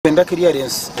Wenda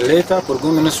clearance leta ku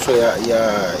ministry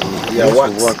ya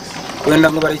works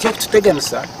wenda ngo bareke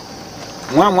kututeganisa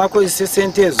mwako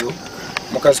isesentezo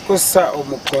mukazikosa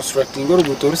mu constructing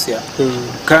urugutorusya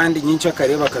kandi nyinshi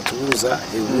akareba katubuza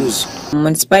ebuzo.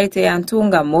 Municipality ya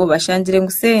Ntungamo bashanjire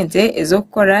ngusente ezo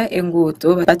gukora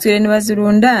enguto batwire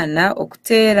nibazirundana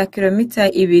okutera kilomita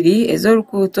 2 ezo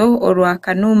rukuto orwa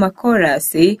Kanuma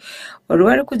korasi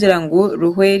orwari kugira ngo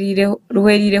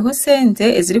ruhwerireho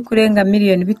sente eziri kurenga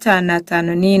miliyoni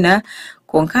 5.5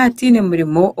 konkati ne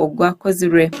murimo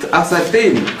ogwakozwe. As a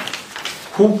team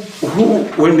who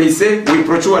when they say we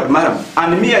procured Maram,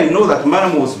 and me I know that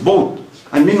Maram was bought.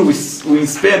 I mean we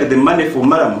spared the money for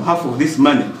Maram, half of this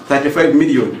money, 35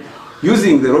 million,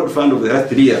 using the road fund of the last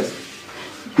 3 years.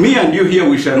 Me and you here,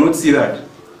 we shall not see that.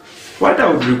 What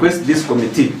I would request this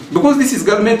committee, because this is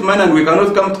government money and we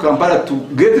cannot come to Kampala to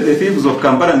get the thieves of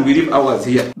Kampala and we leave ours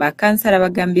here. Bakansara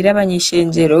bagambira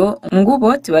abanyishenjero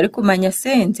ngubo tibari kumanya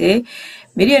sente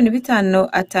miliyoni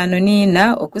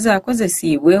 5.5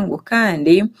 okuzakozesibwe ngo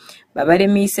kandi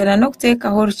babaremisera no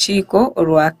kutekaho urukiko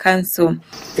orwa kanso.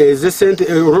 Eze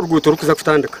sente ururguto rukuza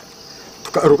kutandika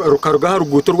rukaruga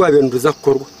haruguto rw'abantu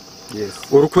ruzakorwa.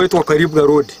 Urukweto wakaribwa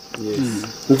road.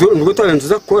 Nubwo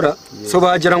twarenza gukora so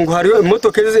bagira ngo hari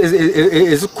imotoka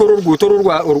ezikora urguto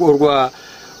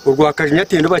urwa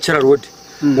Karinyatendo bakira road.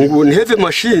 Ngo ni heavy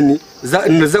machine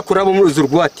za kuraba mu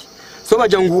ruzurwati. So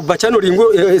bagira ngo bacyanuringo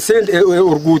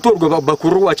urguto rwa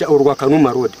urwa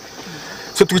Kanuma road.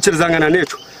 So twikirizangana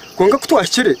neco konga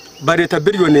kutwashire bareta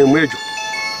billion mwejo.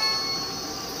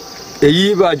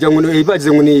 Eyi bagira ngo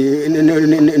ibagize ngo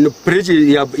ni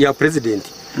preji ya president.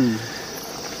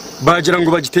 Bagira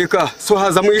ngo bagiteka so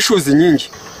haza mu issues nyingi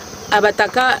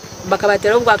abataka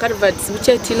bakabatera ubwa Calvert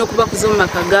buceti no kuba kuzuma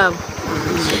kagabo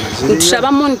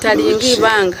ntushaba monitoring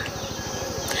ibanga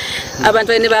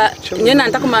abantu nyena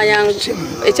ntakumanya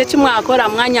ece kimwakora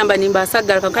mwanyamba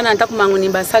nimbasagaruka kana ntakumangu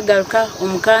nimbasagaruka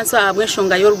umukanso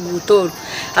abweshonga y'orugutoro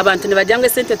abantu nibajyangwe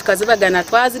sente tukazibagana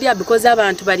twaziriya because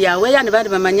abantu bari yawe yani bari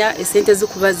bamanya sente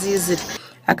zukuba zizire.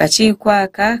 Akachiko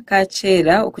aka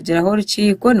kachera okugeraho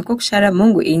urukiko niko kushara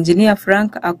mungu engineer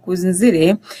Frank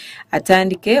Akuzinzire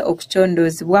atandike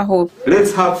okucoondozibwaho.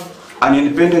 Let's have an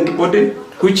independent body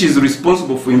which is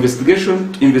responsible for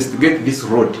investigation to investigate this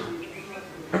road.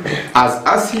 As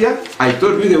us here, I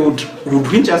told you they would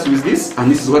hinge us with this,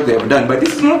 and this is what they have done, but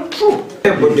this is not true.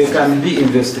 But they can be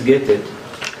investigated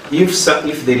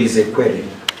if there is a query.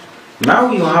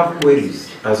 Now you have queries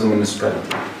as a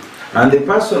municipality. And the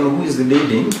person who is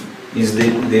leading is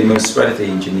the municipality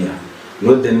engineer,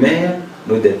 not the mayor,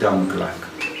 not the town clerk.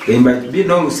 They might be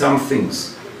knowing some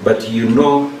things, but you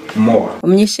know more.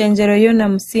 Umunyeshenjero yona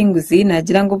musinguzi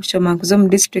nagira ngo bushomankuzo mu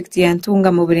district ya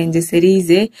Ntungamo Burenge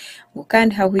Serize ngo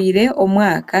kandi hahwire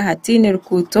omwaka hatine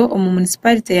rukuto mu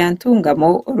municipality ya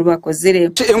Ntungamo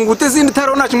rubakozere. Engute zindi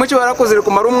tarona kimwe cyo barakozere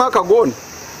kumara umwaka gone.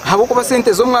 Habo kuba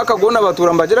sente zo mwaka gona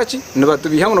batura mbagira ki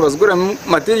nibatubihamwe bazigura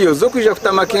materials zo kwija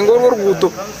kutamakengo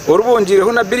ruguto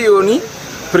orubongireho na billioni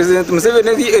president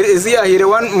Museveni eziyahire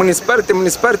one municipality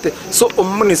so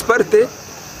municipality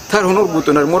taro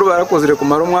n'uruguto narimo barakozere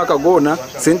kumara umwaka gona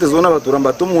sente zo nabatura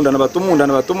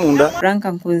batumunda. Frank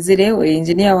Nkunzire we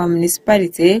engineer wa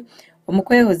municipality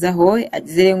omukwehozaho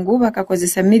agizire ngo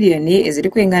bakakozesa miliyoni eziri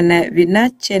kwingana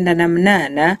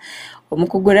 298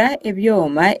 omukugura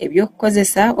ebyoma ebyo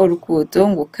kukozesa orukuto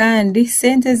ngo kandi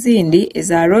sente zindi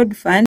eza road fund